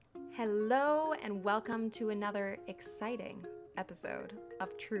Hello and welcome to another exciting episode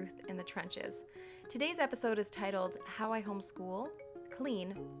of Truth in the Trenches. Today's episode is titled How I Homeschool,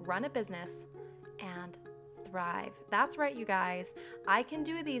 Clean, Run a Business, and Thrive. That's right, you guys. I can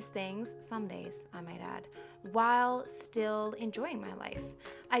do these things, some days I might add, while still enjoying my life.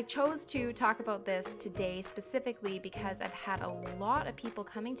 I chose to talk about this today specifically because I've had a lot of people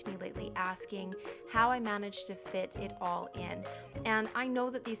coming to me lately asking how I managed to fit it all in. And I know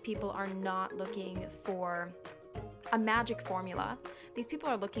that these people are not looking for a magic formula. These people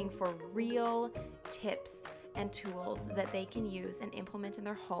are looking for real tips and tools that they can use and implement in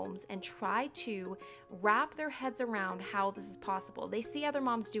their homes and try to wrap their heads around how this is possible. They see other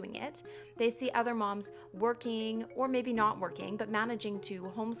moms doing it. They see other moms working or maybe not working, but managing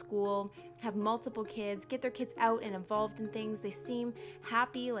to homeschool, have multiple kids, get their kids out and involved in things. They seem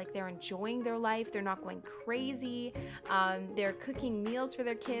happy, like they're enjoying their life. They're not going crazy. They're cooking meals for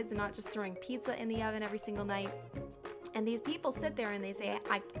their kids and not just throwing pizza in the oven every single night. And these people sit there and they say,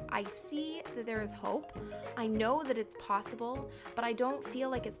 I see that there is hope. I know that it's possible, but I don't feel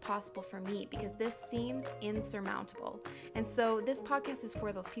like it's possible for me because this seems insurmountable. And so this podcast is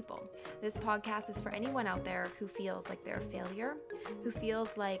for those people. This podcast is for anyone out there who feels like they're a failure, who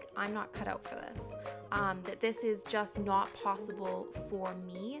feels like I'm not cut out for this, that this is just not possible for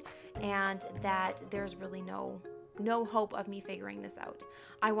me, and that there's really no hope of me figuring this out.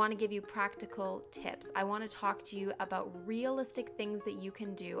 I want to give you practical tips. I want to talk to you about realistic things that you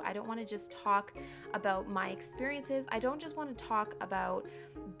can do. I don't want to just talk about my experiences. I don't just want to talk about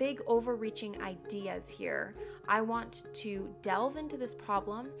big overreaching ideas here. I want to delve into this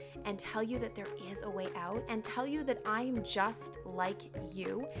problem and tell you that there is a way out, and tell you that I am just like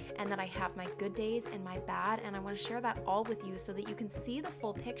you and that I have my good days and my bad, and I want to share that all with you so that you can see the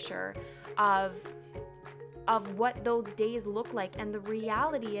full picture of what those days look like. And the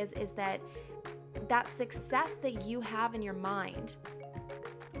reality is that success that you have in your mind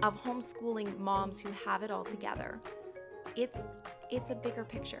of homeschooling moms who have it all together, it's a bigger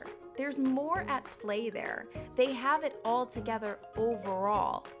picture. There's more at play there. They have it all together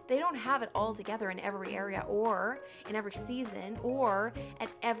overall. They don't have it all together in every area or in every season or at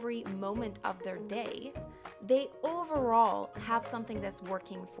every moment of their day. They overall have something that's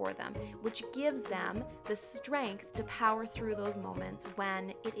working for them, which gives them the strength to power through those moments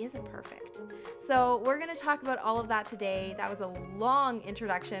when it isn't perfect. So we're going to talk about all of that today. That was a long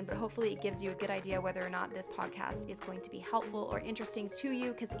introduction, but hopefully it gives you a good idea whether or not this podcast is going to be helpful or interesting to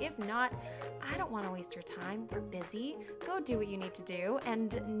you, because if not, I don't want to waste your time. We're busy. Go do what you need to do,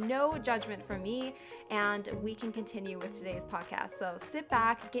 and no judgment from me, and we can continue with today's podcast. So sit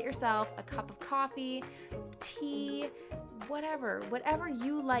back, get yourself a cup of coffee, tea, whatever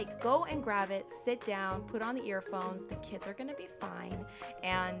you like. Go and grab it, sit down, put on the earphones. The kids are going to be fine,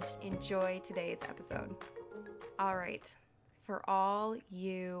 and enjoy today's episode. All right, for all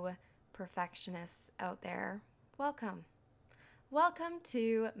you perfectionists out there, welcome. Welcome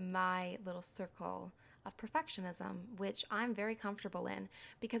to my little circle of perfectionism, which I'm very comfortable in,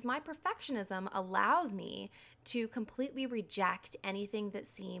 because my perfectionism allows me to completely reject anything that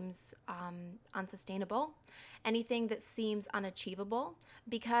seems unsustainable, anything that seems unachievable,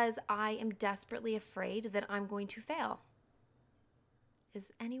 because I am desperately afraid that I'm going to fail.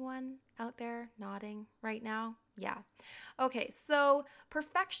 Is anyone out there nodding right now? Yeah. Okay, so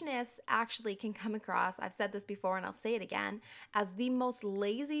perfectionists actually can come across, I've said this before and I'll say it again, as the most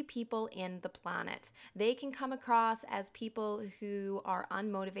lazy people in the planet. They can come across as people who are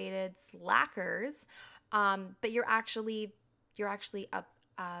unmotivated, slackers, but you're actually a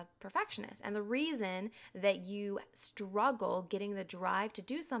perfectionist. And the reason that you struggle getting the drive to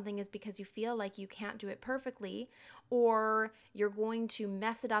do something is because you feel like you can't do it perfectly, or you're going to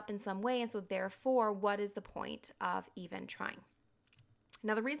mess it up in some way. And so therefore, what is the point of even trying?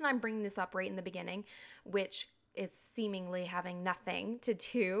 Now, the reason I'm bringing this up right in the beginning, which is seemingly having nothing to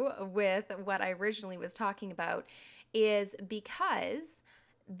do with what I originally was talking about, is because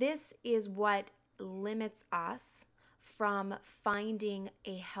this is what limits us from finding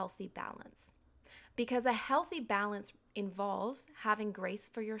a healthy balance. Because a healthy balance involves having grace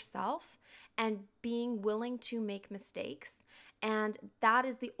for yourself and being willing to make mistakes. And that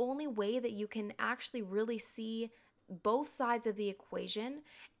is the only way that you can actually really see both sides of the equation.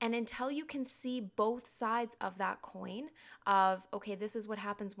 And until you can see both sides of that coin of, okay, this is what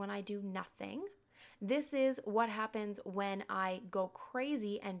happens when I do nothing. This is what happens when I go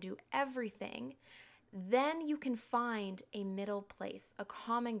crazy and do everything. Then you can find a middle place, a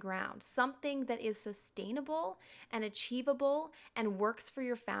common ground, something that is sustainable and achievable and works for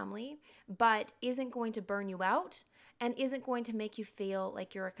your family, but isn't going to burn you out and isn't going to make you feel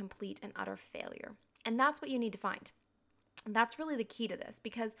like you're a complete and utter failure. And that's what you need to find. That's really the key to this,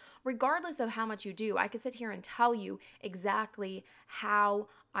 because regardless of how much you do, I could sit here and tell you exactly how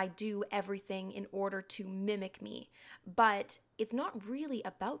I do everything in order to mimic me. But it's not really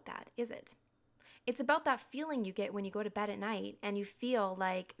about that, is it? It's about that feeling you get when you go to bed at night and you feel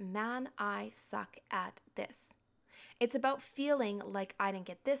like, man, I suck at this. It's about feeling like I didn't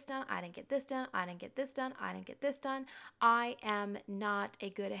get this done, I didn't get this done, I didn't get this done, I didn't get this done. I am not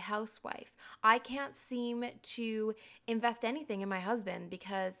a good housewife. I can't seem to invest anything in my husband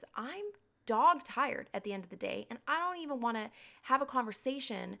because I'm dog tired at the end of the day, and I don't even want to have a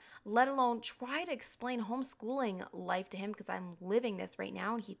conversation, let alone try to explain homeschooling life to him, because I'm living this right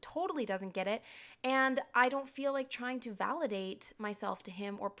now and he totally doesn't get it. And I don't feel like trying to validate myself to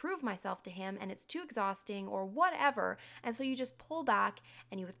him or prove myself to him, and it's too exhausting or whatever. And so you just pull back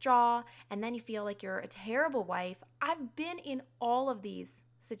and you withdraw, and then you feel like you're a terrible wife. I've been in all of these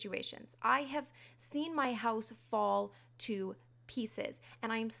situations. I have seen my house fall to pieces,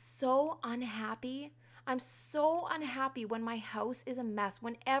 and I'm so unhappy. I'm so unhappy when my house is a mess,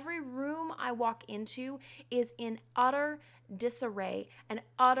 when every room I walk into is in utter disarray and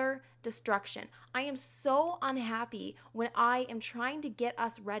utter destruction. I am so unhappy when I am trying to get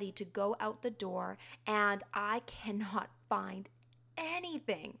us ready to go out the door and I cannot find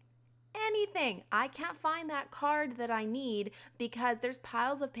anything. I can't find that card that I need because there's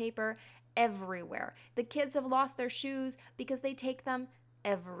piles of paper everywhere. The kids have lost their shoes because they take them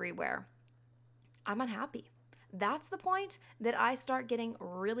everywhere. I'm unhappy. That's the point that I start getting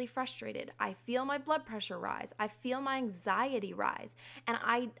really frustrated. I feel my blood pressure rise. I feel my anxiety rise. And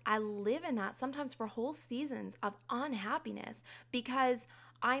I live in that sometimes for whole seasons of unhappiness because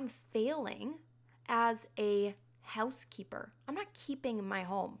I'm failing as a housekeeper. I'm not keeping my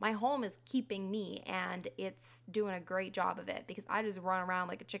home. My home is keeping me, and it's doing a great job of it because I just run around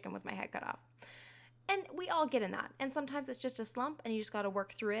like a chicken with my head cut off. And we all get in that. And sometimes it's just a slump and you just got to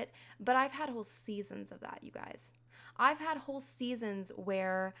work through it. But I've had whole seasons of that, you guys. I've had whole seasons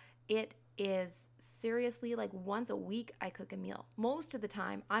where it is seriously like once a week I cook a meal. Most of the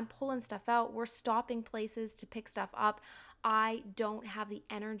time I'm pulling stuff out. We're stopping places to pick stuff up. I don't have the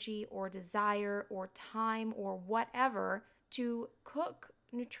energy or desire or time or whatever to cook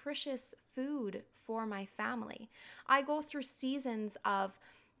nutritious food for my family. I go through seasons of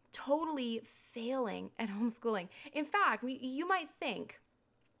totally failing at homeschooling. In fact, you might think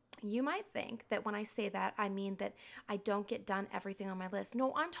that when I say that, I mean that I don't get done everything on my list.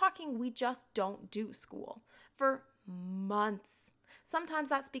 No, I'm talking we just don't do school for months. Sometimes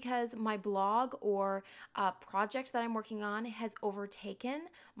that's because my blog or a project that I'm working on has overtaken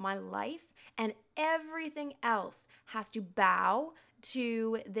my life, and everything else has to bow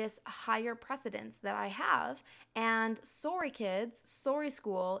to this higher precedence that I have. And sorry, kids, sorry,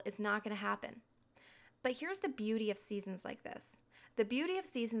 school, it's not going to happen. But here's the beauty of seasons like this. The beauty of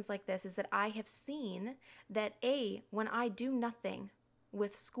seasons like this is that I have seen that when I do nothing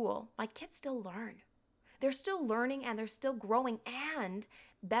with school, my kids still learn. They're still learning and they're still growing, and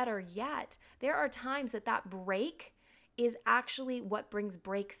better yet, there are times that break is actually what brings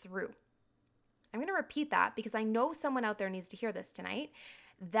breakthrough. I'm going to repeat that because I know someone out there needs to hear this tonight.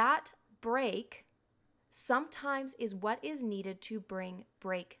 That break sometimes is what is needed to bring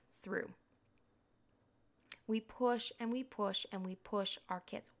breakthrough. We push and we push and we push our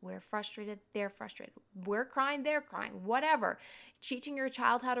kids. We're frustrated, they're frustrated. We're crying, they're crying, whatever. Teaching your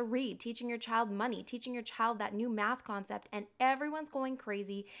child how to read, teaching your child money, teaching your child that new math concept, and everyone's going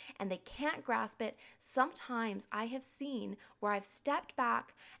crazy and they can't grasp it. Sometimes I have seen where I've stepped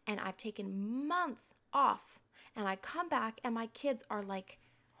back and I've taken months off and I come back and my kids are like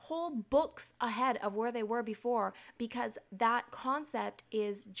whole books ahead of where they were before because that concept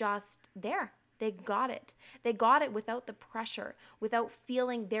is just there. They got it. They got it without the pressure, without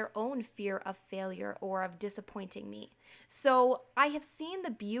feeling their own fear of failure or of disappointing me. So I have seen the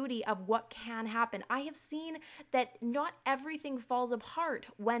beauty of what can happen. I have seen that not everything falls apart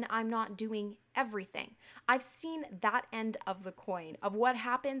when I'm not doing everything. I've seen that end of the coin of what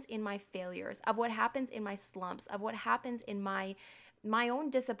happens in my failures, of what happens in my slumps, of what happens in my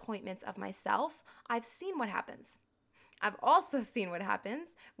own disappointments of myself. I've seen what happens. I've also seen what happens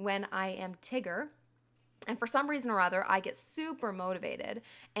when I am Tigger, and for some reason or other, I get super motivated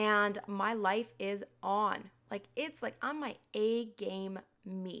and my life is on. It's like I'm my A-game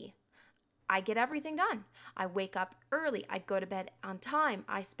me. I get everything done. I wake up early. I go to bed on time.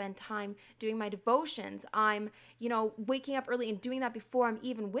 I spend time doing my devotions. I'm, waking up early and doing that before I'm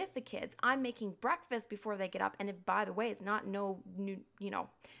even with the kids. I'm making breakfast before they get up. And by the way, it's not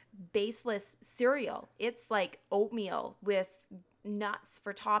baseless cereal. It's like oatmeal with nuts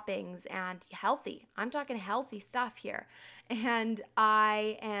for toppings and healthy. I'm talking healthy stuff here. And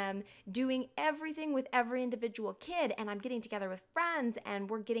I am doing everything with every individual kid, and I'm getting together with friends, and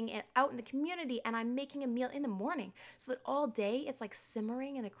we're getting it out in the community, and I'm making a meal in the morning so that all day it's like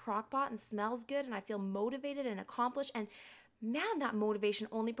simmering in the crock pot and smells good, and I feel motivated and accomplished. And man, that motivation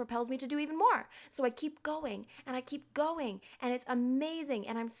only propels me to do even more. So I keep going and I keep going, and it's amazing.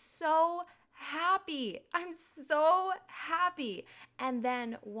 And I'm so happy. I'm so happy. And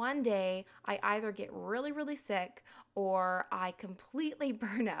then one day I either get really, really sick, or I completely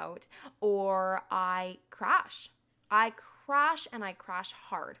burn out, or I crash. I crash, and I crash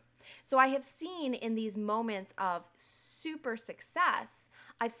hard. So I have seen in these moments of super success,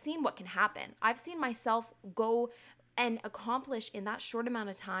 I've seen what can happen. I've seen myself go and accomplish in that short amount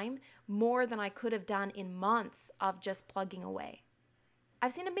of time more than I could have done in months of just plugging away.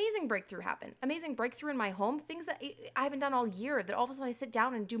 I've seen amazing breakthrough happen, amazing breakthrough in my home, things that I haven't done all year, that all of a sudden I sit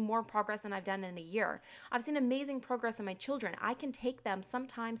down and do more progress than I've done in a year. I've seen amazing progress in my children. I can take them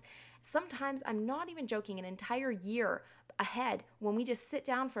sometimes I'm not even joking, an entire year ahead when we just sit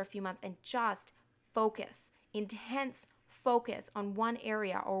down for a few months and just focus, intense focus on one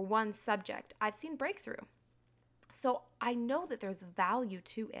area or one subject. I've seen breakthrough. So I know that there's value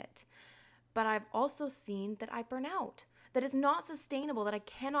to it, but I've also seen that I burn out, that it's not sustainable, that I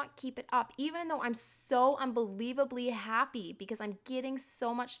cannot keep it up, even though I'm so unbelievably happy because I'm getting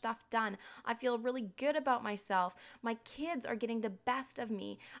so much stuff done. I feel really good about myself. My kids are getting the best of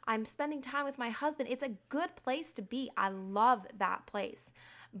me. I'm spending time with my husband. It's a good place to be. I love that place.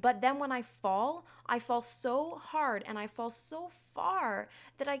 But then when I fall so hard and I fall so far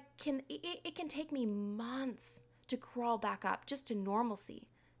that it can take me months to crawl back up just to normalcy,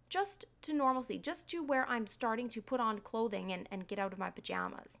 just to where I'm starting to put on clothing and get out of my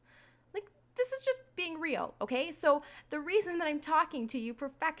pajamas. Like, this is just being real, okay? So the reason that I'm talking to you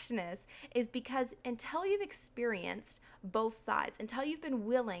perfectionists is because until you've experienced both sides, until you've been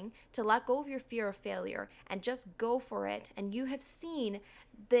willing to let go of your fear of failure and just go for it, and you have seen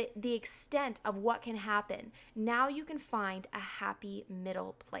the extent of what can happen, now you can find a happy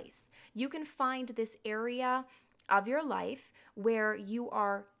middle place. You can find this area of your life where you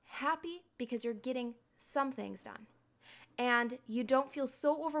are happy because you're getting some things done. And you don't feel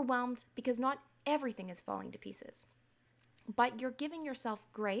so overwhelmed because not everything is falling to pieces. But you're giving yourself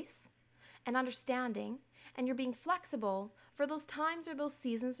grace and understanding, and you're being flexible for those times or those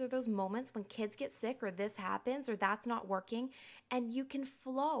seasons or those moments when kids get sick or this happens or that's not working, and you can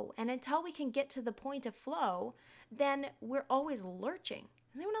flow. And until we can get to the point of flow, then we're always lurching.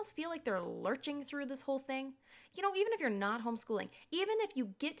 Does anyone else feel like they're lurching through this whole thing? You know, even if you're not homeschooling, even if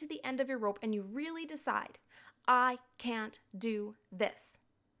you get to the end of your rope and you really decide, I can't do this,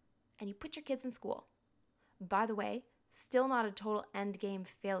 and you put your kids in school. By the way, still not a total end game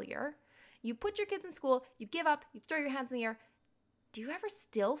failure. You put your kids in school, you give up, you throw your hands in the air. Do you ever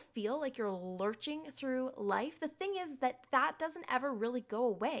still feel like you're lurching through life? The thing is that doesn't ever really go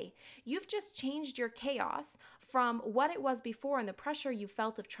away. You've just changed your chaos from what it was before and the pressure you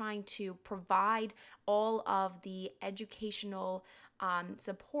felt of trying to provide all of the educational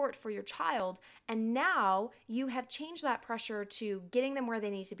support for your child. And now you have changed that pressure to getting them where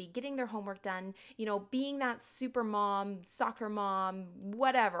they need to be, getting their homework done, being that super mom, soccer mom,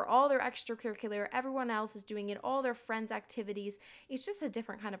 whatever, all their extracurricular, everyone else is doing it, all their friends' activities. It's just a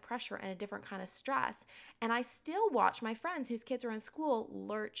different kind of pressure and a different kind of stress. And I still watch my friends whose kids are in school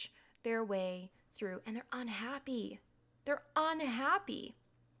lurch their way through, and they're unhappy. They're unhappy.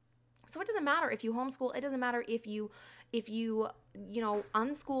 So it doesn't matter if you homeschool. It doesn't matter if you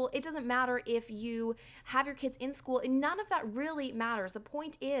unschool. It doesn't matter if you have your kids in school. None of that really matters. The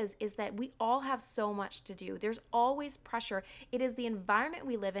point is that we all have so much to do. There's always pressure. It is the environment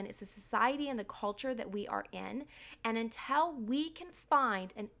we live in. It's the society and the culture that we are in. And until we can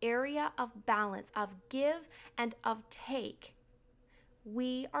find an area of balance, of give and of take,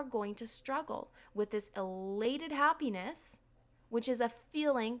 we are going to struggle with this elated happiness, which is a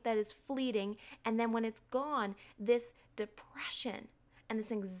feeling that is fleeting, and then when it's gone, this depression and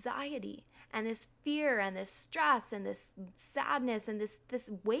this anxiety and this fear and this stress and this sadness and this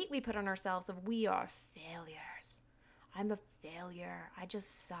weight we put on ourselves of we are failures. I'm a failure. I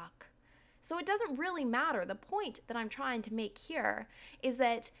just suck. So it doesn't really matter. The point that I'm trying to make here is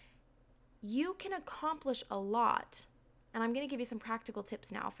that you can accomplish a lot, and I'm going to give you some practical tips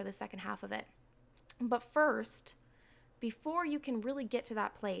now for the second half of it. But first, before you can really get to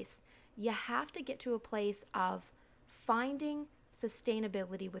that place, you have to get to a place of finding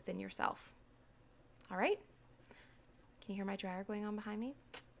sustainability within yourself. All right? Can you hear my dryer going on behind me?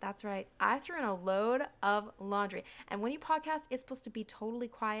 That's right. I threw in a load of laundry. And when you podcast, it's supposed to be totally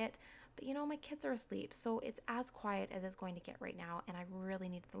quiet. But my kids are asleep. So it's as quiet as it's going to get right now. And I really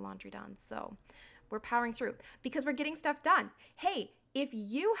needed the laundry done. So we're powering through because we're getting stuff done. Hey, if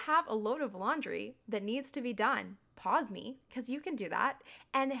you have a load of laundry that needs to be done, pause me, because you can do that,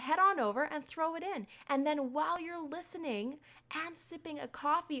 and head on over and throw it in. And then while you're listening and sipping a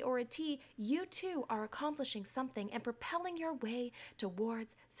coffee or a tea, you too are accomplishing something and propelling your way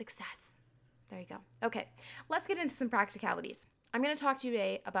towards success. There you go. Okay, let's get into some practicalities. I'm going to talk to you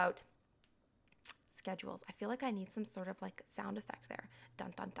today about schedules. I feel like I need some sort of like sound effect there.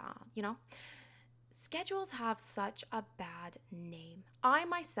 Dun, dun, dun, Schedules have such a bad name. I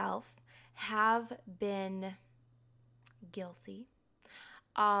myself have been guilty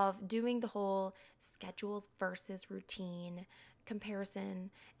of doing the whole schedules versus routine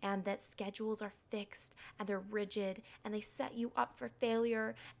comparison, and that schedules are fixed and they're rigid and they set you up for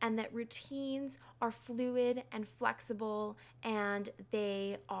failure, and that routines are fluid and flexible and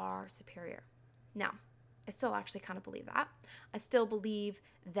they are superior. Now, I still actually kind of believe that. I still believe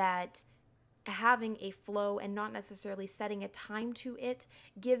that having a flow and not necessarily setting a time to it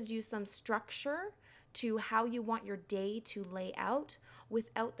gives you some structure to how you want your day to lay out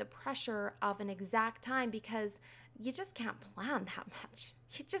without the pressure of an exact time, because you just can't plan that much.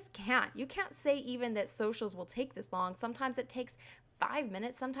 You just can't. You can't say even that socials will take this long. Sometimes it takes 5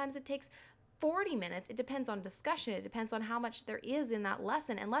 minutes. Sometimes it takes 40 minutes. It depends on discussion. It depends on how much there is in that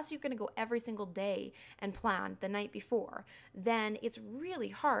lesson. Unless you're going to go every single day and plan the night before, then it's really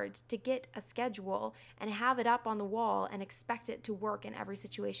hard to get a schedule and have it up on the wall and expect it to work in every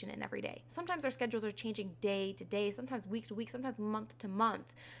situation and every day. Sometimes our schedules are changing day to day, sometimes week to week, sometimes month to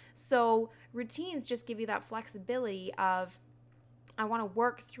month. So routines just give you that flexibility of, I want to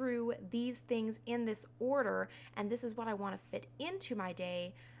work through these things in this order, and this is what I want to fit into my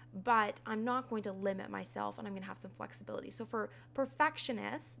day, but I'm not going to limit myself, and I'm going to have some flexibility. So for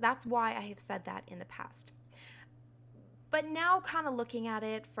perfectionists, that's why I have said that in the past. But now kind of looking at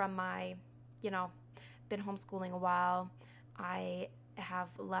it from my, been homeschooling a while, I have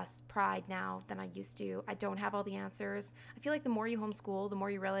less pride now than I used to. I don't have all the answers. I feel like the more you homeschool, the more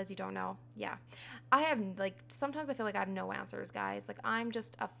you realize you don't know. Yeah. I have sometimes I feel like I have no answers, guys. Like I'm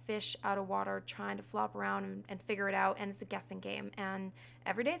just a fish out of water trying to flop around and figure it out, and it's a guessing game, and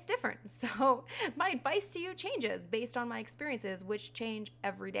every day it's different. So my advice to you changes based on my experiences, which change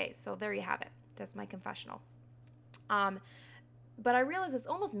every day. So there you have it. That's my confessional. But I realize it's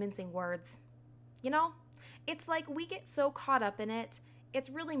almost mincing words. It's like we get so caught up in it. It's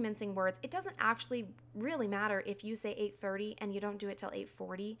really mincing words. It doesn't actually really matter if you say 8:30 and you don't do it till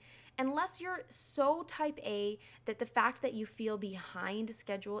 8:40, unless you're so type A that the fact that you feel behind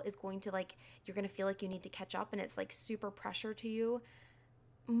schedule is going to you're going to feel like you need to catch up and it's like super pressure to you.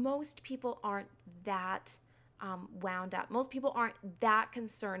 Most people aren't that wound up. Most people aren't that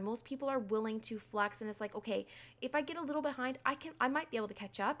concerned. Most people are willing to flex, and it's like, okay, if I get a little behind, I might be able to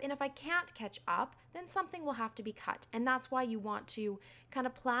catch up, and if I can't catch up, then something will have to be cut. And that's why you want to kind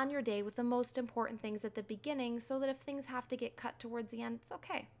of plan your day with the most important things at the beginning, so that if things have to get cut towards the end, it's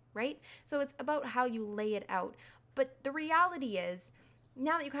okay, right? So it's about how you lay it out. But the reality is,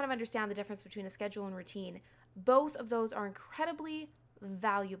 now that you kind of understand the difference between a schedule and routine, both of those are incredibly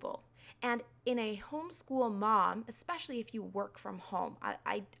valuable. And in a homeschool mom, especially if you work from home,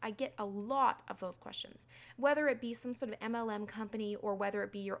 I get a lot of those questions. Whether it be some sort of MLM company, or whether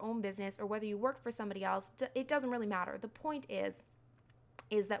it be your own business, or whether you work for somebody else, it doesn't really matter. The point is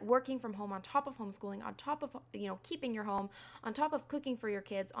that working from home on top of homeschooling, on top of keeping your home, on top of cooking for your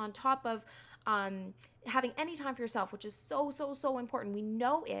kids, on top of having any time for yourself, which is so important. We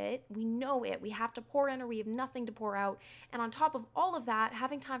know it. We have to pour in, or we have nothing to pour out. And on top of all of that,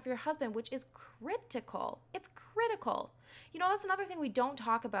 having time for your husband, which is critical. It's critical. That's another thing we don't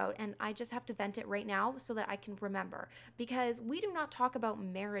talk about, and I just have to vent it right now so that I can remember, because we do not talk about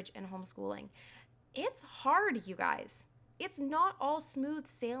marriage and homeschooling. It's hard, you guys. It's not all smooth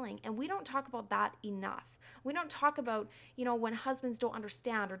sailing, and we don't talk about that enough. We don't talk about, when husbands don't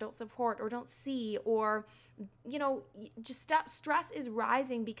understand or don't support or don't see, or, just stress is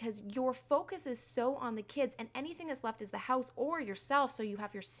rising because your focus is so on the kids, and anything that's left is the house or yourself, so you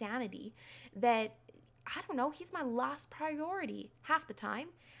have your sanity, that, I don't know, he's my last priority half the time.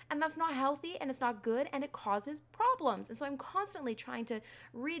 And that's not healthy, and it's not good, and it causes problems. And so I'm constantly trying to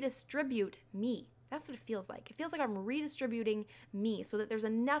redistribute me. That's what it feels like. It feels like I'm redistributing me so that there's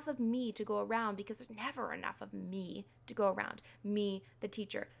enough of me to go around, because there's never enough of me to go around. Me, the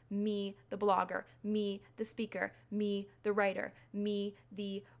teacher, me, the blogger, me, the speaker, me, the writer, me,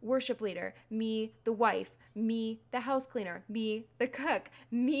 the worship leader, me, the wife, me, the house cleaner, me, the cook,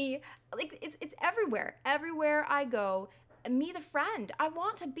 me. Like it's everywhere. Everywhere I go, me, the friend. I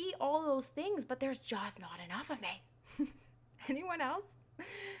want to be all those things, but there's just not enough of me. Anyone else?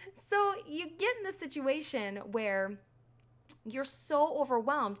 So you get in this situation where you're so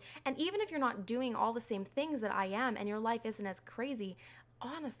overwhelmed. And even if you're not doing all the same things that I am and your life isn't as crazy,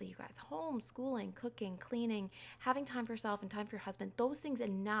 honestly, you guys, homeschooling, cooking, cleaning, having time for yourself and time for your husband, those things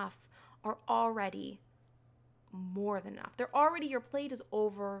enough are already more than enough. They're already, your plate is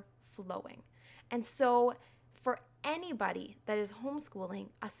overflowing. And so for anybody that is homeschooling,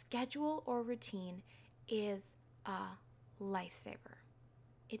 a schedule or routine is a lifesaver.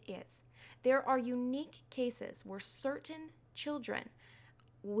 It is. There are unique cases where certain children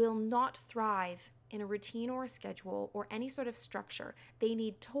will not thrive in a routine or a schedule or any sort of structure. They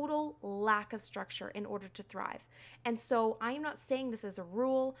need total lack of structure in order to thrive. And so I am not saying this as a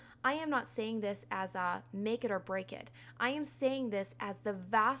rule. I am not saying this as a make it or break it. I am saying this as the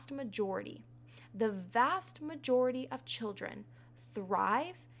vast majority of children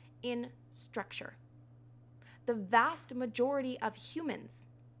thrive in structure. The vast majority of humans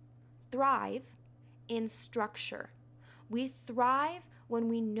thrive in structure. We thrive when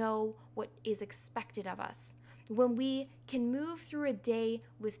we know what is expected of us, when we can move through a day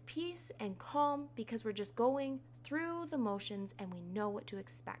with peace and calm because we're just going through the motions and we know what to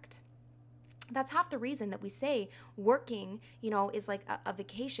expect. That's half the reason that we say working, is like a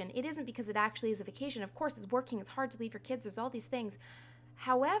vacation. It isn't because it actually is a vacation. Of course, it's working. It's hard to leave your kids. There's all these things.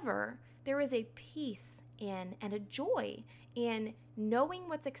 However, there is a peace in and a joy in knowing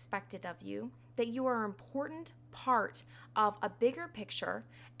what's expected of you, that you are an important part of a bigger picture,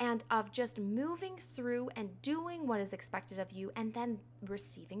 and of just moving through and doing what is expected of you, and then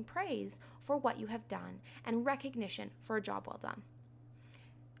receiving praise for what you have done and recognition for a job well done.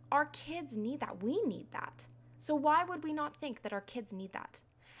 Our kids need that. We need that. So why would we not think that our kids need that?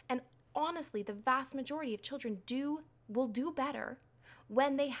 And honestly, the vast majority of children will do better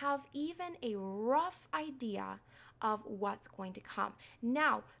when they have even a rough idea of what's going to come.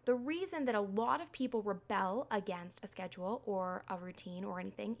 Now, the reason that a lot of people rebel against a schedule or a routine or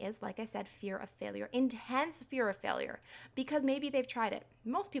anything is, like I said, fear of failure, intense fear of failure, because maybe they've tried it.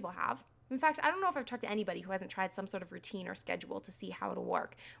 Most people have. In fact, I don't know if I've talked to anybody who hasn't tried some sort of routine or schedule to see how it'll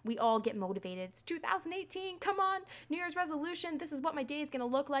work. We all get motivated. It's 2018, come on, New Year's resolution. This is what my day is gonna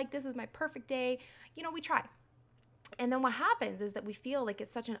look like. This is my perfect day. We try. And then what happens is that we feel like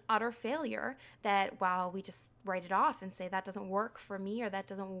it's such an utter failure that, we just write it off and say that doesn't work for me or that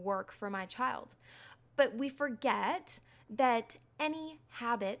doesn't work for my child. But we forget that any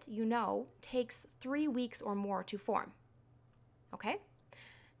habit, takes 3 weeks or more to form. Okay?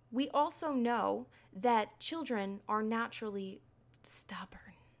 We also know that children are naturally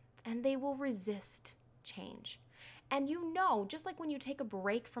stubborn and they will resist change. And just like when you take a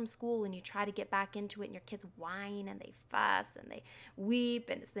break from school and you try to get back into it and your kids whine and they fuss and they weep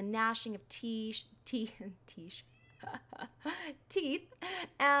and it's the gnashing of teeth,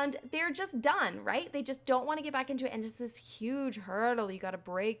 and they're just done, right? They just don't want to get back into it, and it's this huge hurdle you got to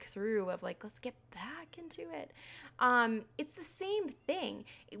break through of like, let's get back into it. It's the same thing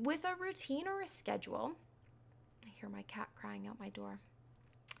with a routine or a schedule. I hear my cat crying out my door.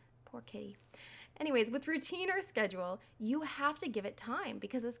 Poor kitty. Anyways, with routine or schedule, you have to give it time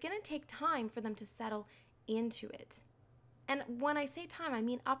because it's going to take time for them to settle into it. And when I say time, I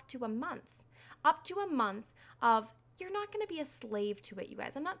mean up to a month. Up to a month of, you're not going to be a slave to it, you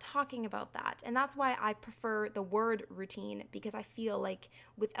guys. I'm not talking about that. And that's why I prefer the word routine, because I feel like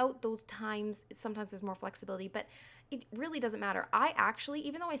without those times, sometimes there's more flexibility, but it really doesn't matter. I actually,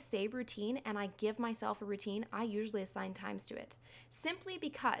 even though I say routine and I give myself a routine, I usually assign times to it. Simply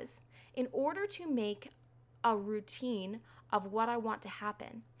because in order to make a routine of what I want to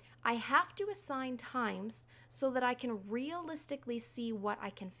happen, I have to assign times so that I can realistically see what I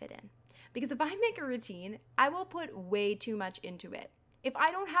can fit in. Because if I make a routine, I will put way too much into it. If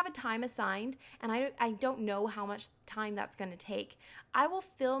I don't have a time assigned and I don't know how much time that's going to take, I will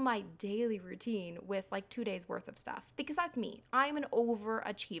fill my daily routine with like 2 days worth of stuff, because that's me. I'm an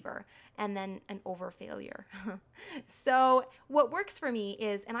overachiever and then an over failure. So what works for me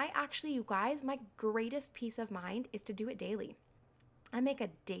is, and you guys, my greatest peace of mind is to do it daily. I make a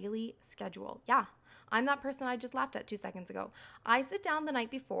daily schedule. Yeah, I'm that person I just laughed at 2 seconds ago. I sit down the night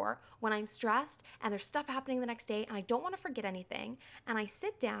before when I'm stressed and there's stuff happening the next day and I don't want to forget anything. And I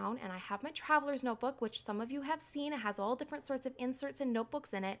sit down and I have my traveler's notebook, which some of you have seen. It has all different sorts of inserts and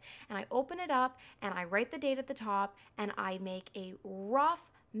notebooks in it. And I open it up and I write the date at the top and I make a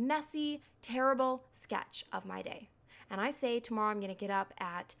rough, messy, terrible sketch of my day. And I say tomorrow I'm going to get up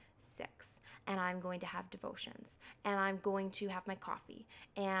at 6 and I'm going to have devotions and I'm going to have my coffee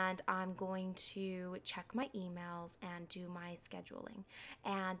and I'm going to check my emails and do my scheduling.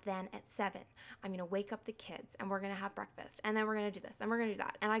 And then at 7, I'm going to wake up the kids and we're going to have breakfast and then we're going to do this and we're going to do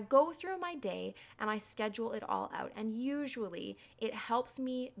that. And I go through my day and I schedule it all out. And usually it helps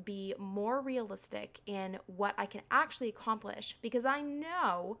me be more realistic in what I can actually accomplish because I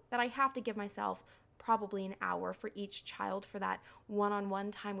know that I have to give myself probably an hour for each child for that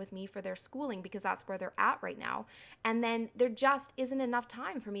one-on-one time with me for their schooling because that's where they're at right now. And then there just isn't enough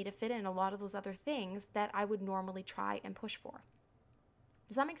time for me to fit in a lot of those other things that I would normally try and push for.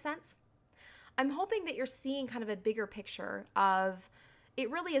 Does that make sense? I'm hoping that you're seeing kind of a bigger picture of it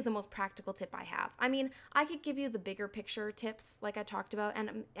really is the most practical tip I have. I mean, I could give you the bigger picture tips like I talked about.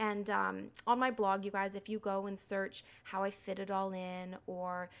 And on my blog, you guys, if you go and search how I fit it all in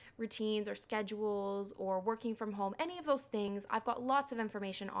or routines or schedules or working from home, any of those things, I've got lots of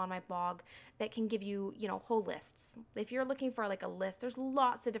information on my blog that can give you, whole lists. If you're looking for like a list, there's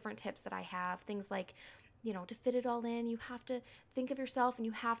lots of different tips that I have. Things like, to fit it all in, you have to think of yourself and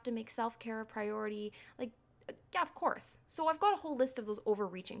you have to make self-care a priority. Yeah, of course. So I've got a whole list of those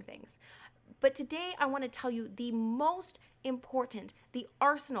overreaching things. But today I want to tell you the most important, the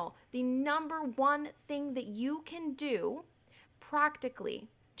arsenal, the number one thing that you can do practically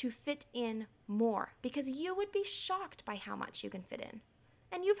to fit in more, because you would be shocked by how much you can fit in.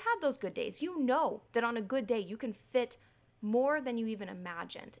 And you've had those good days. You know that on a good day you can fit more than you even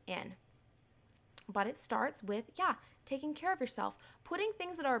imagined in. But it starts with, taking care of yourself. Putting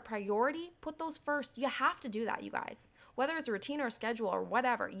things that are a priority, put those first. You have to do that, you guys. Whether it's a routine or a schedule or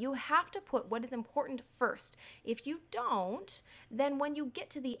whatever, you have to put what is important first. If you don't, then when you get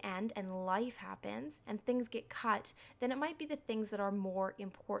to the end and life happens and things get cut, then it might be the things that are more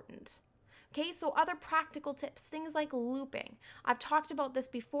important. Okay, so other practical tips, things like looping. I've talked about this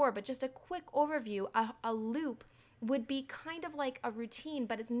before, but just a quick overview. A loop would be kind of like a routine,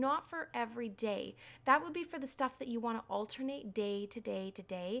 but it's not for every day. That would be for the stuff that you want to alternate day to day to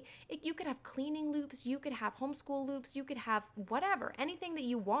day. You could have cleaning loops, you could have homeschool loops, you could have whatever, anything that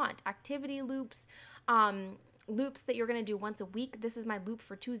you want, activity loops, loops that you're going to do once a week. This is my loop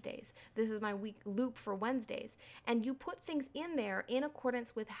for Tuesdays. This is my week loop for Wednesdays. And you put things in there in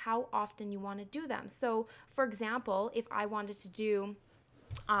accordance with how often you want to do them. So for example, if I wanted to do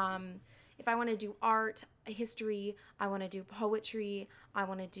art, history, I want to do poetry, I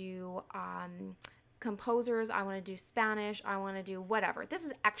want to do composers, I want to do Spanish, I want to do whatever. This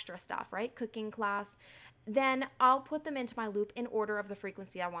is extra stuff, right? Cooking class. Then I'll put them into my loop in order of the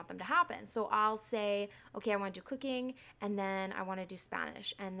frequency I want them to happen. So I'll say, okay, I want to do cooking, and then I want to do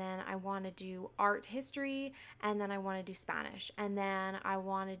Spanish, and then I want to do art history, and then I want to do Spanish, and then I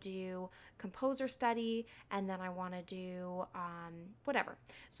want to do composer study, and then I want to do whatever.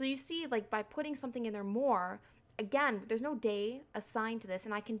 So you see, like by putting something in there more, again, there's no day assigned to this,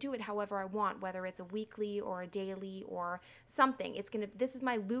 and I can do it however I want, whether it's a weekly or a daily or something. This is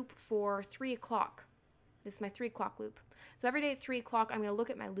my loop for 3 o'clock. This is my 3 o'clock loop. So every day at 3 o'clock, I'm going to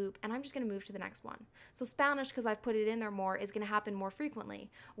look at my loop and I'm just going to move to the next one. So Spanish, because I've put it in there more, is going to happen more frequently,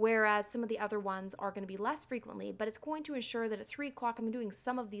 whereas some of the other ones are going to be less frequently, but it's going to ensure that at 3 o'clock, I'm doing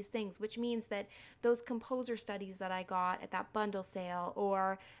some of these things, which means that those composer studies that I got at that bundle sale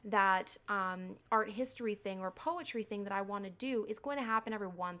or that art history thing or poetry thing that I want to do is going to happen every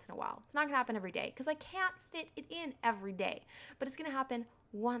once in a while. It's not going to happen every day because I can't fit it in every day, but it's going to happen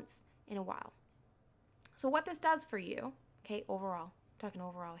once in a while. So what this does for you, okay, overall, I'm talking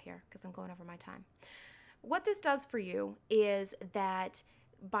overall here because I'm going over my time. What this does for you is that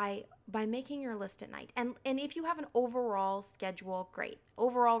by making your list at night, and if you have an overall schedule, great.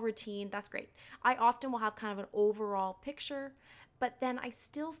 Overall routine, that's great. I often will have kind of an overall picture, but then I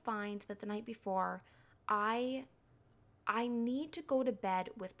still find that the night before, I need to go to bed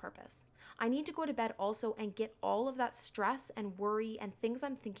with purpose. I need to go to bed also and get all of that stress and worry and things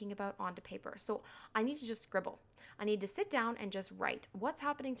I'm thinking about onto paper. So I need to just scribble. I need to sit down and just write what's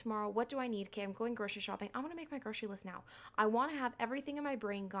happening tomorrow. What do I need? Okay, I'm going grocery shopping. I want to make my grocery list now. I want to have everything in my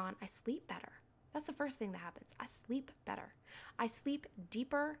brain gone. I sleep better. That's the first thing that happens. I sleep better. I sleep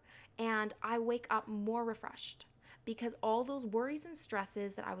deeper and I wake up more refreshed because all those worries and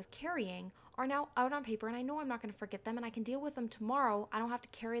stresses that I was carrying are now out on paper, and I know I'm not going to forget them, and I can deal with them tomorrow. I don't have to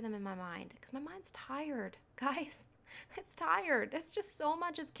carry them in my mind because my mind's tired, guys. It's tired. There's just so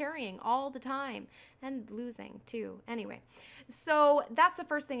much it's carrying all the time, and losing too. Anyway, so that's the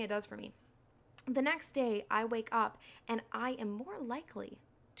first thing it does for me. The next day I wake up and I am more likely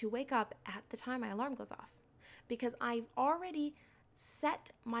to wake up at the time my alarm goes off because I've already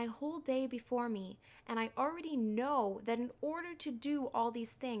set my whole day before me, and I already know that in order to do all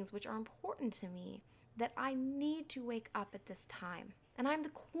these things which are important to me, that I need to wake up at this time. And I'm the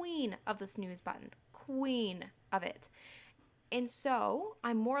queen of the snooze button, queen of it. And so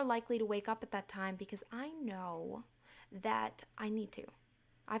I'm more likely to wake up at that time because I know that I need to.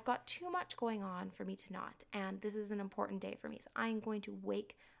 I've got too much going on for me to not, and this is an important day for me. So I'm going to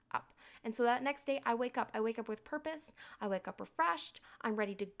wake up. And so that next day I wake up with purpose. I wake up refreshed. I'm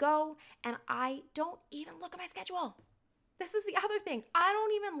ready to go, and I don't even look at my schedule. This is the other thing. I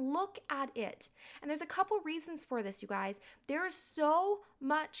don't even look at it. And there's a couple reasons for this, you guys. There is so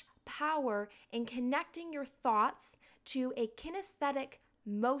much power in connecting your thoughts to a kinesthetic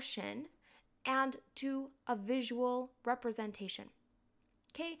motion and to a visual representation.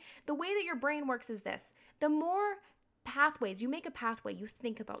 Okay? The way that your brain works is this. The more pathways, you make a pathway, you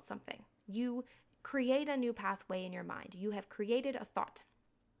think about something. You create a new pathway in your mind. You have created a thought.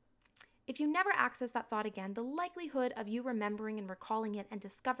 If you never access that thought again, the likelihood of you remembering and recalling it and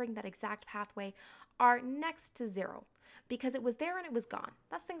discovering that exact pathway are next to zero because it was there and it was gone.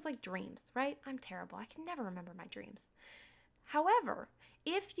 That's things like dreams, right? I'm terrible. I can never remember my dreams. However,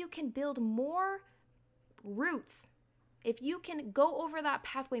 if you can build more routes, if you can go over that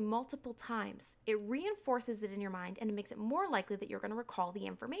pathway multiple times, it reinforces it in your mind and it makes it more likely that you're going to recall the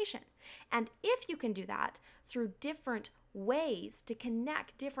information. And if you can do that through different ways to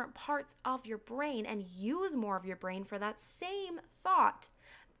connect different parts of your brain and use more of your brain for that same thought,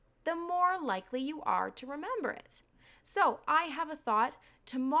 the more likely you are to remember it. So I have a thought,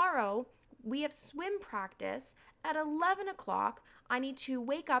 tomorrow we have swim practice at 11 o'clock. I need to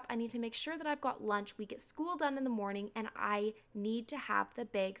wake up. I need to make sure that I've got lunch. We get school done in the morning, and I need to have the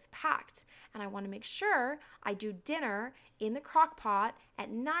bags packed. And I want to make sure I do dinner in the crock pot at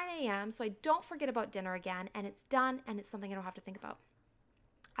 9 a.m. so I don't forget about dinner again, and it's done, and it's something I don't have to think about.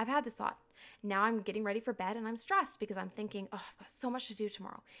 I've had this thought. Now I'm getting ready for bed, and I'm stressed because I'm thinking, oh, I've got so much to do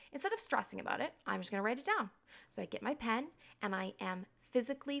tomorrow. Instead of stressing about it, I'm just going to write it down. So I get my pen, and I am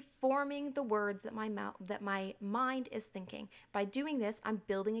physically forming the words that my mind is thinking. By doing this, I'm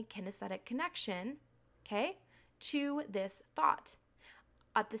building a kinesthetic connection, okay, to this thought.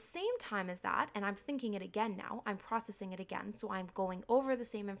 At the same time as that, and I'm thinking it again now, I'm processing it again, so I'm going over the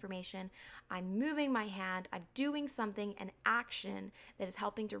same information, I'm moving my hand, I'm doing something, an action that is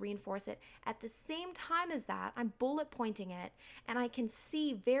helping to reinforce it. At the same time as that, I'm bullet pointing it, and I can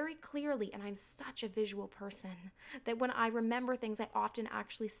see very clearly, and I'm such a visual person, that when I remember things, I often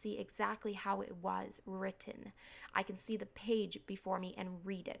actually see exactly how it was written. I can see the page before me and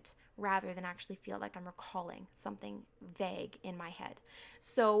read it, rather than actually feel like I'm recalling something vague in my head.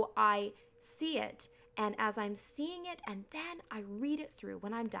 So I see it, and as I'm seeing it, and then I read it through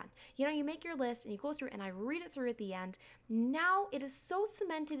when I'm done. You know, you make your list and you go through, and I read it through at the end. Now it is so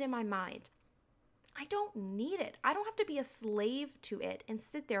cemented in my mind. I don't need it. I don't have to be a slave to it and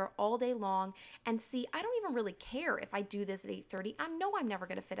sit there all day long and see. I don't even really care if I do this at 8:30. I know I'm never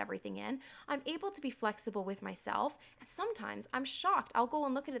going to fit everything in. I'm able to be flexible with myself. And sometimes I'm shocked. I'll go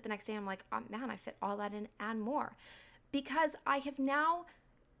and look at it the next day and I'm like, oh, man, I fit all that in and more. Because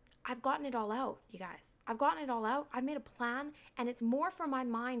I've gotten it all out, you guys. I've gotten it all out. I've made a plan, and it's more for my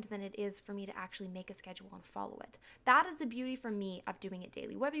mind than it is for me to actually make a schedule and follow it. That is the beauty for me of doing it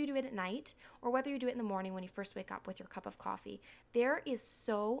daily. Whether you do it at night or whether you do it in the morning when you first wake up with your cup of coffee, there is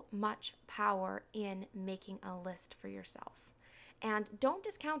so much power in making a list for yourself. And don't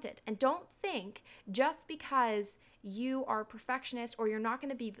discount it. And don't think just because you are a perfectionist or you're not going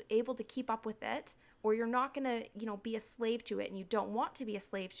to be able to keep up with it, or you're not going to, be a slave to it, and you don't want to be a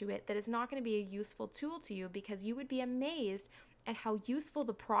slave to it, that it's not going to be a useful tool to you, because you would be amazed at how useful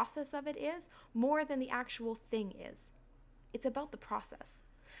the process of it is more than the actual thing is. It's about the process.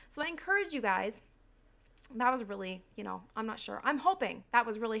 So I encourage you guys. That was really, I'm not sure. I'm hoping that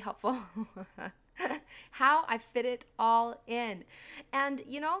was really helpful. How I fit it all in. And,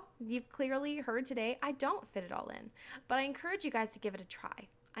 you've clearly heard today, I don't fit it all in. But I encourage you guys to give it a try.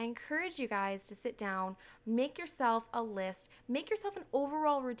 I encourage you guys to sit down, make yourself a list, make yourself an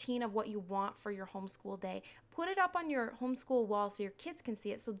overall routine of what you want for your homeschool day. Put it up on your homeschool wall so your kids can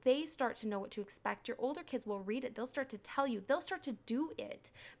see it, so they start to know what to expect. Your older kids will read it. They'll start to tell you. They'll start to do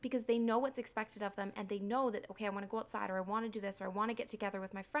it because they know what's expected of them, and they know that, okay, I want to go outside, or I want to do this, or I want to get together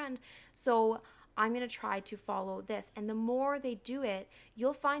with my friend. So I'm going to try to follow this. And the more they do it,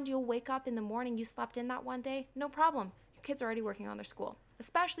 you'll find you'll wake up in the morning, you slept in that one day, no problem. Your kids are already working on their school,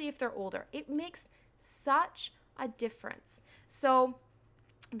 especially if they're older. It makes such a difference. So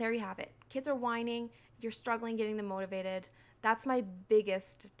there you have it. Kids are whining. You're struggling getting them motivated. That's my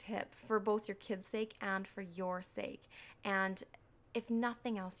biggest tip for both your kids' sake and for your sake. And if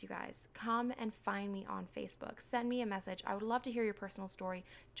nothing else, you guys, come and find me on Facebook. Send me a message. I would love to hear your personal story.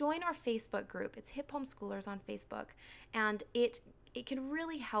 Join our Facebook group. It's Hip Homeschoolers on Facebook. And it can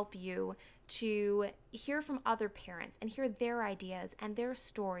really help you to hear from other parents and hear their ideas and their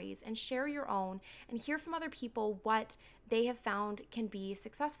stories and share your own and hear from other people what they have found can be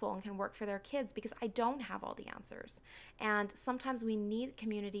successful and can work for their kids, because I don't have all the answers. And sometimes we need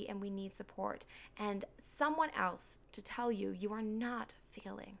community and we need support and someone else to tell you you are not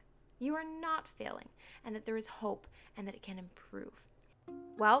failing. You are not failing, and that there is hope and that it can improve.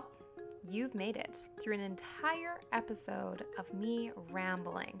 Well, you've made it through an entire episode of me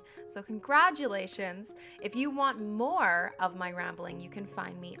rambling. So congratulations. If you want more of my rambling, you can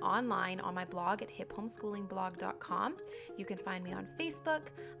find me online on my blog at hiphomeschoolingblog.com. You can find me on Facebook.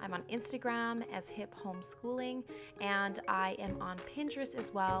 I'm on Instagram as Hip Homeschooling, and I am on Pinterest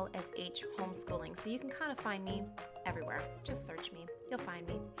as well as H Homeschooling. So you can kind of find me everywhere. Just search me. You'll find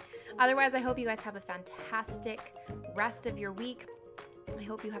me. Otherwise, I hope you guys have a fantastic rest of your week. I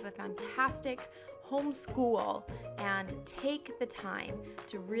hope you have a fantastic homeschool and take the time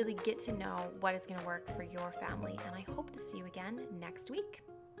to really get to know what is going to work for your family. And I hope to see you again next week.